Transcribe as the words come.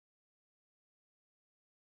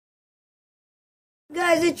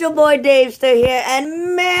Guys, it's your boy Davester here,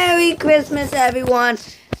 and Merry Christmas, everyone,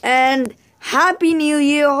 and Happy New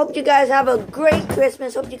Year. Hope you guys have a great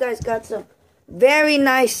Christmas. Hope you guys got some very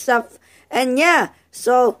nice stuff, and yeah,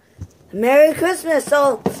 so Merry Christmas.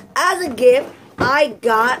 So as a gift, I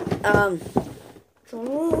got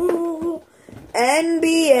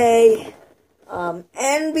NBA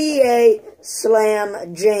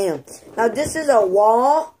Slam Jam. Now this is a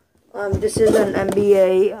wall. This is an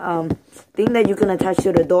NBA thing that you can attach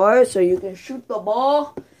to the door so you can shoot the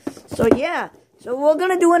ball. So yeah, so we're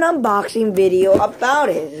gonna do an unboxing video about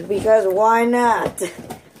it because why not?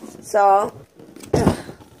 So let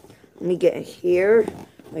me get it here.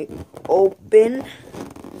 Like open.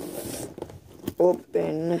 Let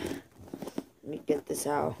me get this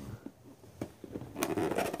out.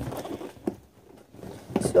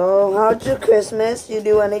 So how's your Christmas? You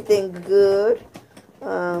do anything good?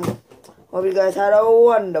 Hope you guys had a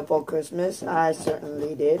wonderful Christmas. I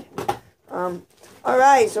certainly did.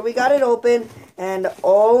 Alright, so we got it open, and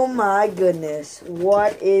oh my goodness,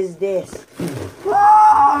 what is this?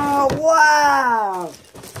 Oh, wow!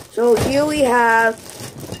 So here we have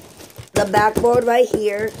the backboard right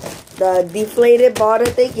here, the deflated ball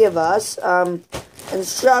that they give us,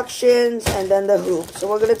 instructions, and then the hoop. So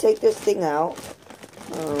we're going to take this thing out.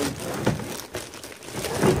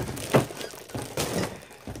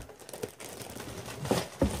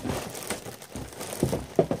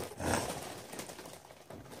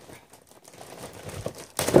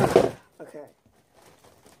 Okay.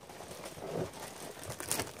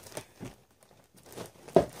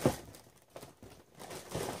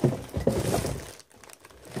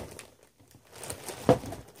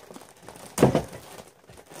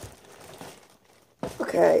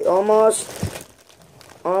 Okay, almost.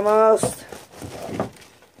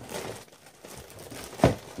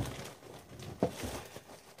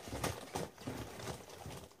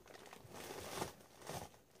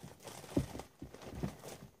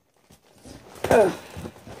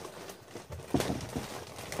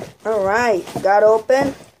 Alright, got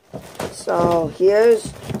open. So here's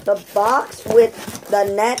the box with the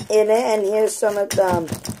net in it, and here's some of the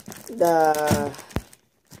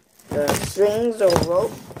strings or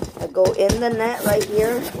rope that go in the net right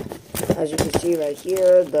here. As you can see right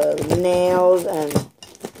here, the nails and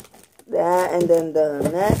that, and then the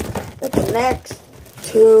net that connects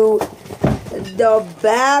to the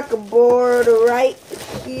backboard right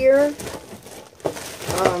here.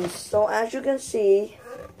 So as you can see,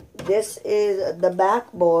 this is the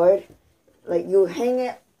backboard. Like, you hang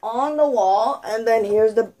it on the wall, and then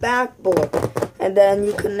here's the backboard. And then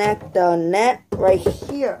you connect the net right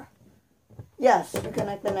here. Yes, you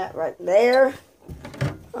connect the net right there.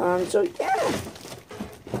 So yeah.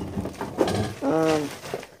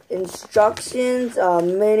 Instructions,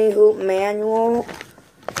 mini hoop manual.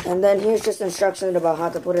 And then here's just instructions about how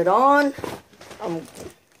to put it on.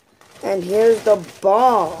 And here's the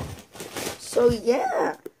ball. So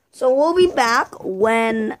yeah. So we'll be back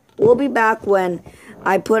when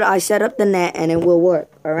I set up the net and it will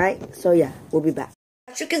work. Alright? So yeah, we'll be back.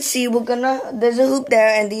 As you can see, there's a hoop there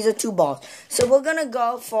and these are 2 balls. So we're gonna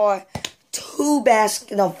go for 5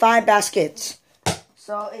 baskets.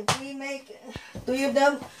 So if we make 3 of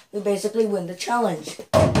them, we basically win the challenge.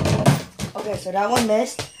 Okay, so that one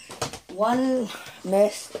missed. One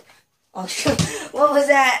missed. Oh shoot, what was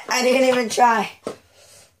that? I didn't even try.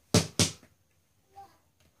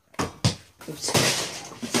 Oops.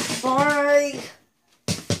 Sorry.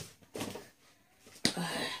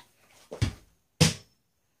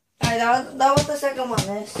 Alright, that was the second one,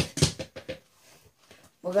 miss.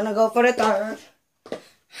 We're gonna go for the third.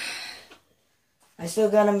 I still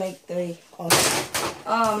gotta make 3. Oh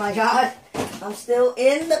my god. I'm still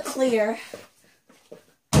in the clear.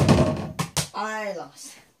 I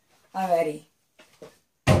lost. Alrighty.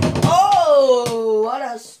 Oh, what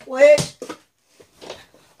a switch.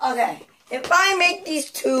 Okay. If I make these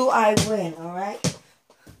 2, I win, alright?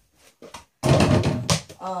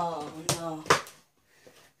 Oh, no.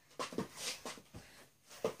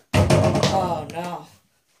 Oh, no.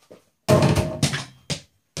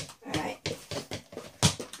 Alright.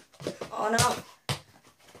 Oh, no.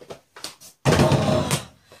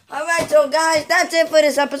 Alright, so guys, that's it for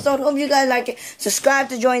this episode. Hope you guys like it. Subscribe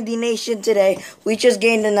to join the nation today. We just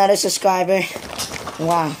gained another subscriber.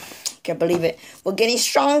 Wow. Can't believe it. We're getting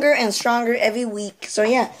stronger and stronger every week. So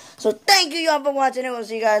yeah. So thank you all for watching, and we'll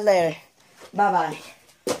see you guys later. Bye-bye.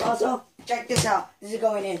 Also, check this out. This is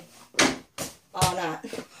going in. Or not.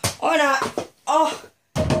 Or not. Oh.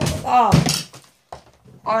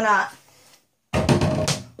 Or not.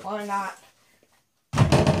 Or not.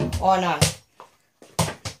 Or not.